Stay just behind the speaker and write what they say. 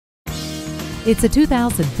It's a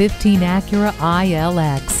 2015 Acura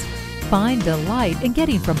ILX. Find delight in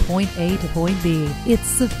getting from point A to point B. Its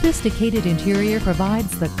sophisticated interior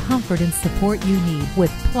provides the comfort and support you need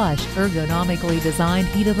with plush, ergonomically designed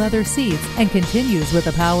heated leather seats and continues with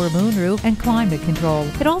a power moonroof and climate control.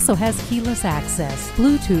 It also has keyless access,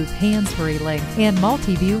 Bluetooth hands-free link, and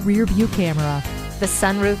multi-view rear view camera. The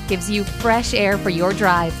sunroof gives you fresh air for your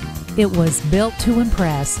drive. It was built to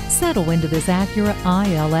impress. Settle into this Acura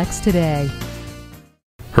ILX today.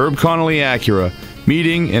 Herb Connolly Acura,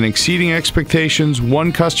 meeting and exceeding expectations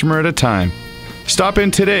one customer at a time. Stop in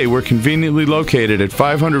today. We're conveniently located at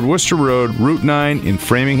 500 Worcester Road, Route 9 in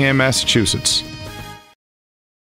Framingham, Massachusetts.